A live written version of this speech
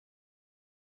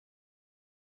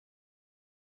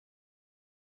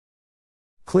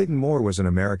Clayton Moore was an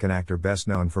American actor best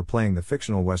known for playing the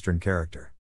fictional Western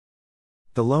character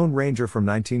the Lone Ranger from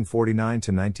 1949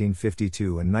 to 1952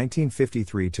 and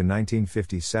 1953 to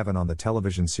 1957 on the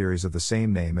television series of the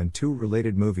same name and two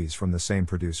related movies from the same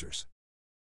producers.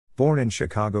 Born in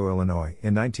Chicago, Illinois,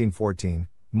 in 1914,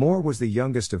 Moore was the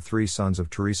youngest of three sons of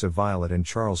Theresa Violet and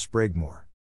Charles Sprague Moore.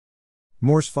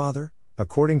 Moore's father,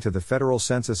 according to the federal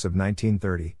census of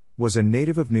 1930, was a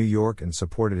native of New York and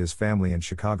supported his family in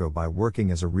Chicago by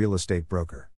working as a real estate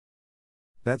broker.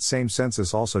 That same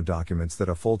census also documents that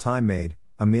a full-time maid,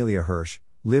 Amelia Hirsch,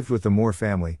 lived with the Moore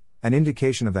family, an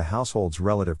indication of the household's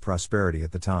relative prosperity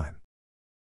at the time.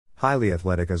 Highly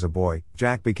athletic as a boy,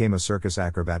 Jack became a circus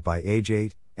acrobat by age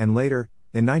 8, and later,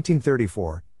 in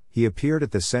 1934, he appeared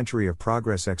at the Century of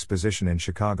Progress Exposition in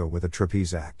Chicago with a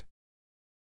trapeze act.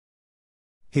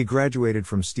 He graduated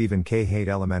from Stephen K. Haight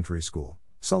Elementary School,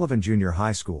 Sullivan Junior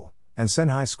High School, and Senn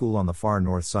High School on the far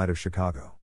north side of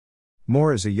Chicago.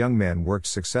 Moore as a young man worked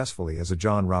successfully as a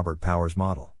John Robert Powers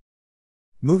model.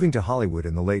 Moving to Hollywood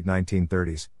in the late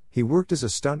 1930s, he worked as a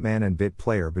stuntman and bit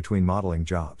player between modeling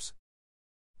jobs.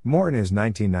 Moore in his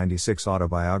 1996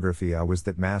 autobiography I Was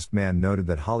That Masked Man noted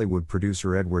that Hollywood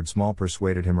producer Edward Small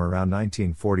persuaded him around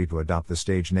 1940 to adopt the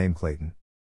stage name Clayton.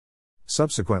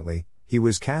 Subsequently, he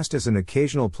was cast as an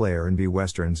occasional player in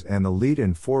B-westerns and the lead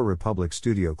in 4 Republic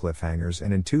studio cliffhangers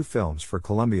and in 2 films for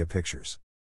Columbia Pictures.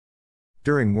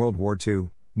 During World War II,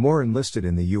 Moore enlisted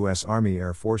in the U.S. Army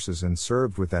Air Forces and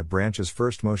served with that branch's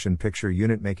first motion picture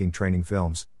unit making training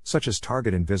films, such as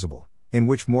Target Invisible, in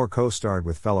which Moore co-starred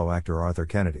with fellow actor Arthur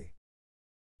Kennedy.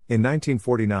 In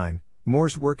 1949,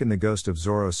 Moore's work in the Ghost of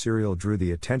Zorro serial drew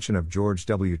the attention of George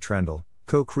W. Trendle,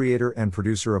 co-creator and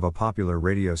producer of a popular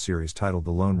radio series titled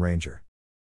The Lone Ranger.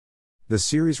 The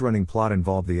series' running plot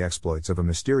involved the exploits of a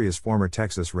mysterious former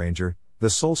Texas Ranger, the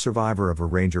sole survivor of a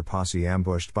Ranger posse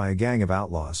ambushed by a gang of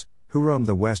outlaws, who roamed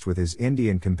the West with his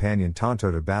Indian companion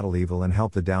Tonto to battle evil and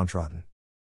help the downtrodden.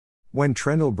 When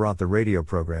Trendle brought the radio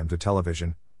program to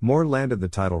television, Moore landed the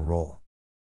title role.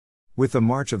 With the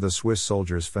March of the Swiss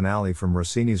Soldiers finale from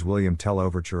Rossini's William Tell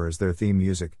Overture as their theme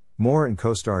music, Moore and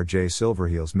co-star Jay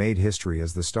Silverheels made history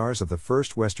as the stars of the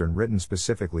first Western written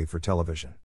specifically for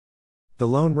television. The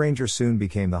Lone Ranger soon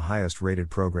became the highest-rated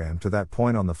program to that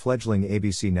point on the fledgling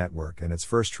ABC network and its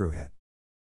first true hit.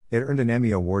 It earned an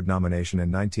Emmy Award nomination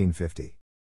in 1950.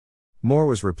 Moore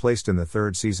was replaced in the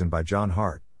 3rd season by John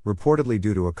Hart, reportedly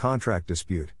due to a contract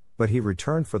dispute, but he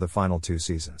returned for the final 2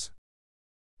 seasons.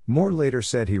 Moore later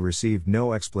said he received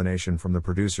no explanation from the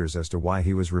producers as to why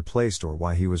he was replaced or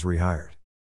why he was rehired.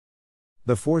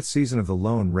 The 4th season of The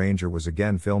Lone Ranger was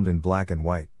again filmed in black and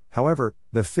white, however,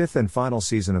 the 5th and final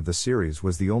season of the series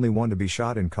was the only one to be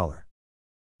shot in color.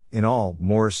 In all,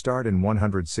 Moore starred in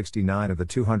 169 of the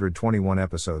 221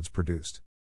 episodes produced.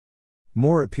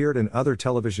 Moore appeared in other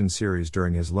television series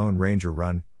during his Lone Ranger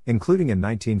run, including a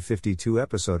 1952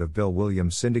 episode of Bill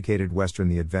Williams' syndicated western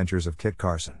The Adventures of Kit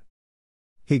Carson.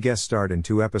 He guest starred in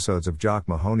 2 episodes of Jock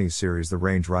Mahoney's series The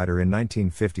Range Rider in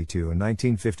 1952 and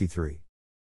 1953.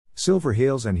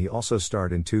 Silverheels and he also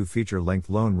starred in 2 feature-length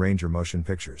Lone Ranger motion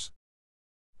pictures.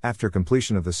 After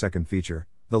completion of the second feature,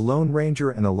 The Lone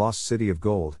Ranger and the Lost City of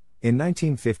Gold, in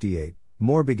 1958,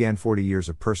 Moore began 40 years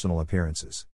of personal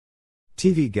appearances,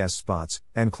 TV guest spots,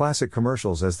 and classic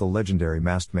commercials as the legendary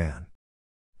Masked Man.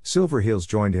 Silverheels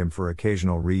joined him for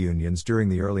occasional reunions during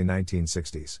the early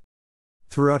 1960s.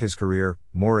 Throughout his career,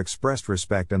 Moore expressed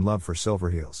respect and love for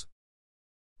Silverheels.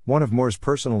 One of Moore's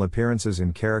personal appearances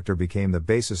in character became the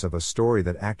basis of a story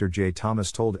that actor Jay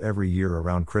Thomas told every year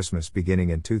around Christmas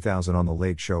beginning in 2000 on The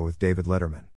Late Show with David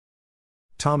Letterman.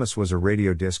 Thomas was a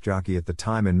radio disc jockey at the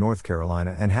time in North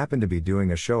Carolina and happened to be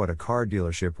doing a show at a car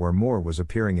dealership where Moore was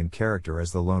appearing in character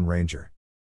as the Lone Ranger.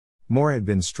 Moore had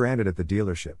been stranded at the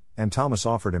dealership, and Thomas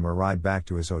offered him a ride back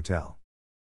to his hotel.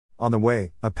 On the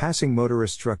way, a passing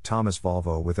motorist struck Thomas'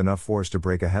 Volvo with enough force to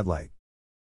break a headlight.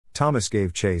 Thomas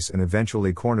gave chase and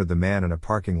eventually cornered the man in a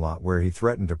parking lot where he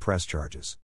threatened to press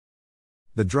charges.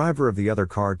 The driver of the other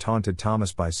car taunted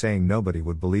Thomas by saying nobody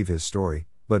would believe his story,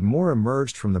 but Moore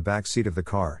emerged from the back seat of the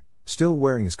car, still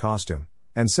wearing his costume,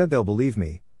 and said they'll believe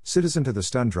me, citizen to the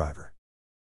stunt driver.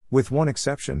 With one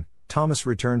exception, Thomas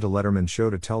returned to Letterman's show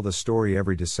to tell the story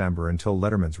every December until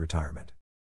Letterman's retirement.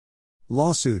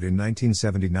 Lawsuit in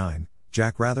 1979,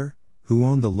 Jack Rather, who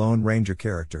owned the Lone Ranger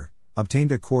character,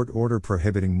 obtained a court order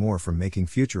prohibiting Moore from making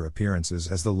future appearances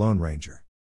as the Lone Ranger.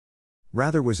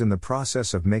 Rather was in the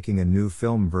process of making a new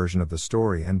film version of the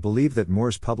story and believed that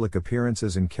Moore's public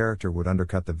appearances in character would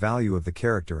undercut the value of the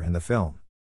character and the film,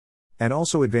 and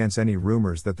also advance any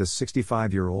rumors that the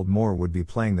 65-year-old Moore would be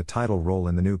playing the title role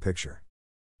in the new picture.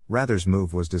 Rather's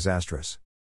move was disastrous.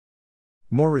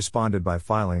 Moore responded by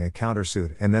filing a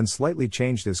countersuit and then slightly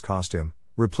changed his costume,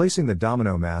 replacing the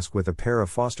domino mask with a pair of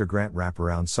Foster Grant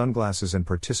wraparound sunglasses and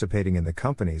participating in the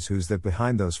company's Who's That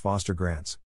Behind Those Foster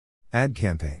Grants ad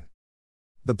campaign.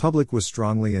 The public was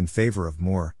strongly in favor of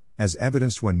Moore, as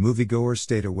evidenced when moviegoers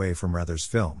stayed away from Rather's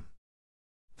film.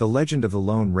 The Legend of the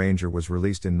Lone Ranger was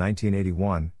released in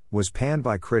 1981, was panned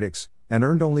by critics, and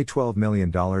earned only $12 million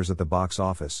at the box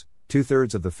office,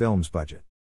 two-thirds of the film's budget.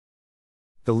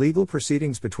 The legal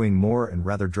proceedings between Moore and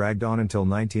Rather dragged on until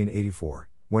 1984,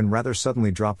 when Rather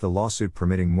suddenly dropped the lawsuit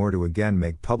permitting Moore to again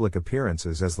make public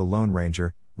appearances as the Lone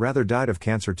Ranger. Rather died of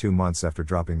cancer 2 months after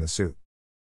dropping the suit.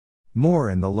 Moore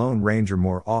and the Lone Ranger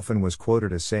more often was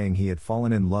quoted as saying he had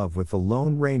fallen in love with the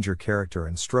Lone Ranger character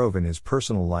and strove in his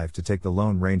personal life to take the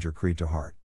Lone Ranger creed to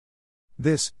heart.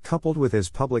 This, coupled with his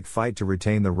public fight to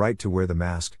retain the right to wear the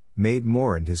mask, made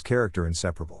Moore and his character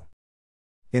inseparable.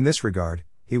 In this regard,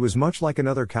 he was much like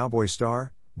another cowboy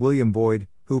star, William Boyd,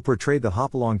 who portrayed the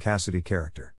Hopalong Cassidy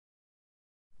character.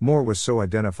 Moore was so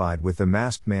identified with the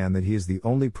Masked Man that he is the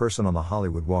only person on the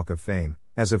Hollywood Walk of Fame,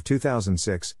 as of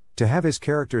 2006, to have his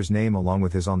character's name along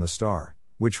with his on the star,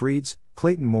 which reads,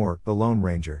 Clayton Moore, the Lone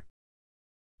Ranger.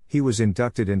 He was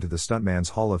inducted into the Stuntman's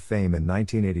Hall of Fame in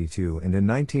 1982 and in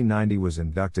 1990 was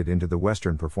inducted into the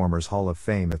Western Performers Hall of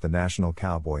Fame at the National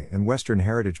Cowboy and Western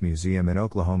Heritage Museum in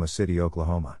Oklahoma City,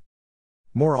 Oklahoma.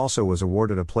 Moore also was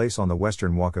awarded a place on the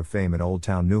Western Walk of Fame in Old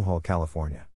Town Newhall,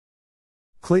 California.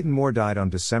 Clayton Moore died on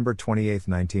December 28,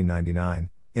 1999,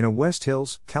 in a West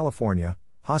Hills, California,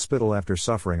 hospital after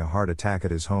suffering a heart attack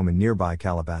at his home in nearby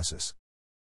Calabasas.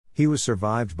 He was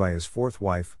survived by his fourth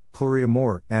wife, Gloria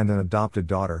Moore, and an adopted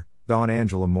daughter, Dawn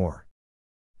Angela Moore.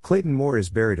 Clayton Moore is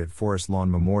buried at Forest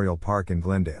Lawn Memorial Park in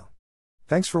Glendale.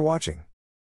 Thanks for watching.